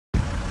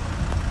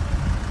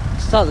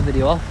start the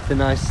video off with a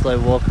nice slow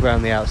walk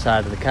around the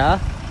outside of the car.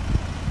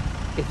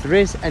 If there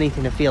is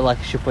anything I feel like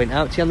I should point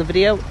out to you on the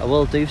video, I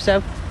will do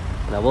so,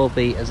 and I will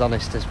be as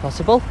honest as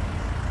possible.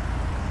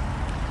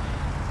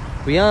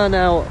 We are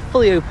now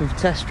fully open for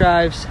test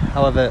drives,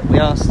 however we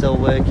are still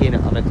working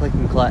on a click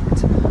and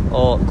collect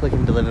or click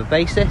and deliver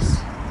basis.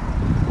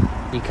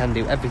 You can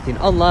do everything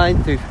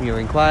online through from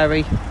your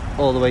inquiry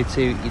all the way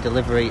to your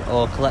delivery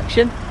or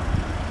collection.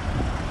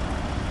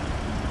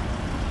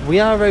 We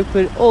are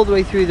open all the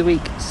way through the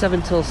week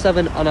 7 till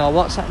 7 on our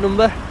WhatsApp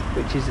number,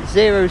 which is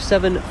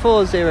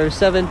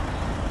 07407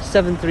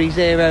 730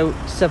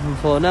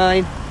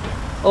 749,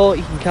 or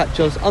you can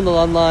catch us on the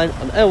landline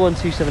on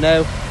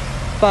 01270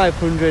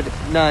 500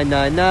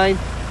 999.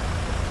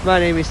 My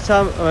name is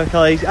Tom, and my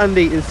colleagues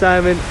Andy and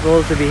Simon will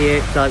also be here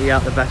to help you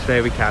out the best way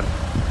we can.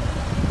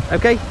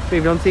 Okay,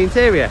 moving on to the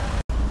interior.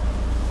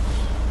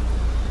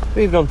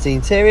 Moving on to the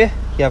interior,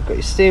 you have got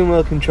your steering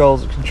wheel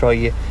controls that control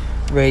your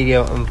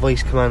radio and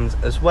voice commands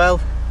as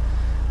well.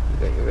 You've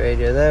got your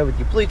radio there with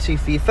your Bluetooth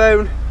for your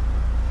phone.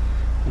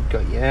 You've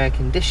got your air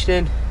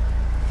conditioning,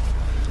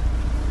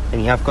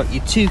 and you have got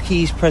your 2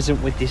 keys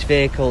present with this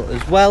vehicle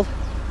as well.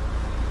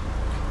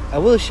 I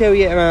will show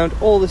you around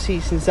all the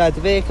seats inside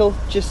the vehicle,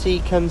 just so you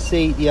can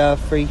see they are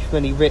free from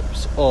any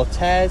rips or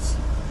tears.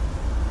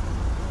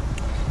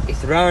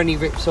 If there are any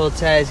rips or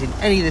tears in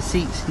any of the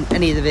seats in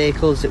any of the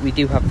vehicles that we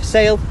do have for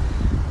sale,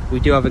 we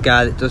do have a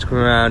guy that does come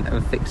around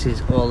and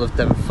fixes all of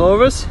them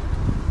for us.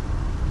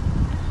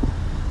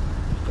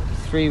 Got your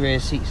 3 rear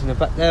seats in the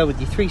back there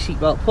with your 3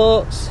 seatbelt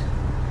ports,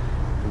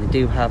 and they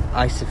do have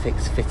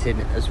Isofix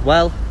fitting as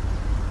well.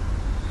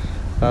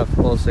 I've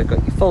also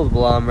got your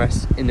foldable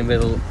armrests in the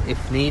middle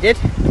if needed.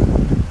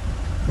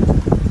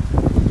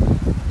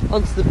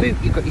 Onto the boot,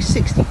 you've got your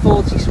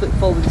 60/40 split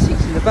folding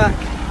seats in the back.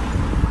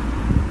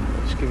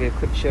 I'll just give you a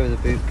quick show of the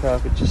boot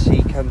carpet just so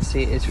you can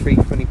see it is free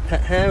from any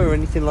pet hair or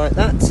anything like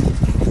that.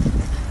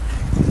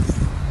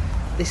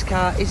 This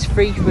car is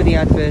free from any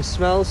adverse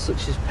smells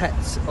such as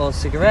pets or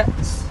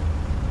cigarettes.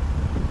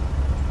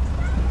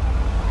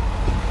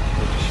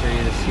 I'll just show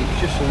you the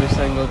seats just from this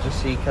angle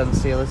just so you can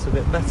see a little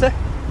bit better.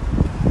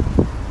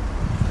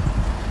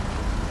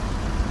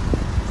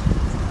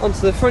 Onto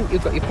the front,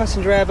 you've got your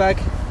passenger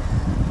airbag.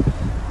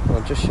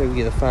 I'll just show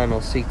you the final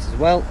seat as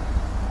well.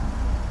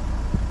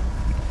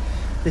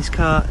 This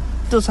car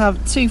does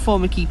have 2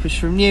 former keepers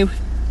from new,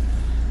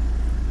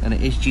 and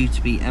it is due to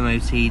be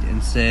MOT'd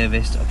and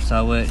serviced up to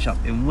our workshop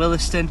in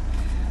Williston.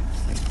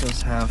 It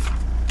does have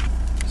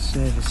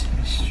service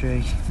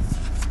history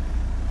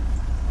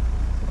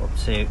up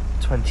to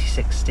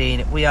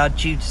 2016. We are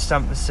due to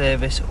stamp the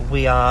service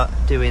we are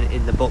doing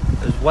in the book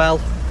as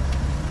well.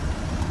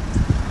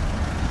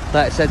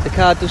 Like I said, the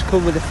car does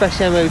come with a fresh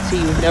MOT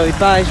with no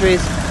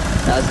advisories.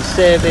 That is a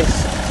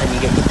service, and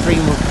you get your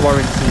 3-month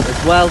warranty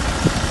as well.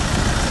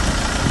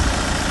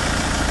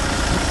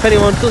 If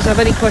anyone does have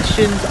any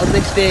questions on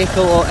this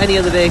vehicle or any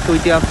other vehicle we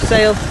do have for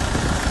sale,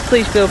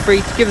 please feel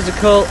free to give us a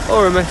call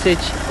or a message,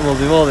 and we'll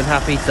be more than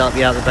happy to help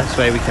you out the best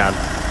way we can.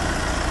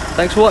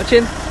 Thanks for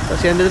watching.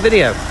 That's the end of the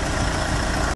video.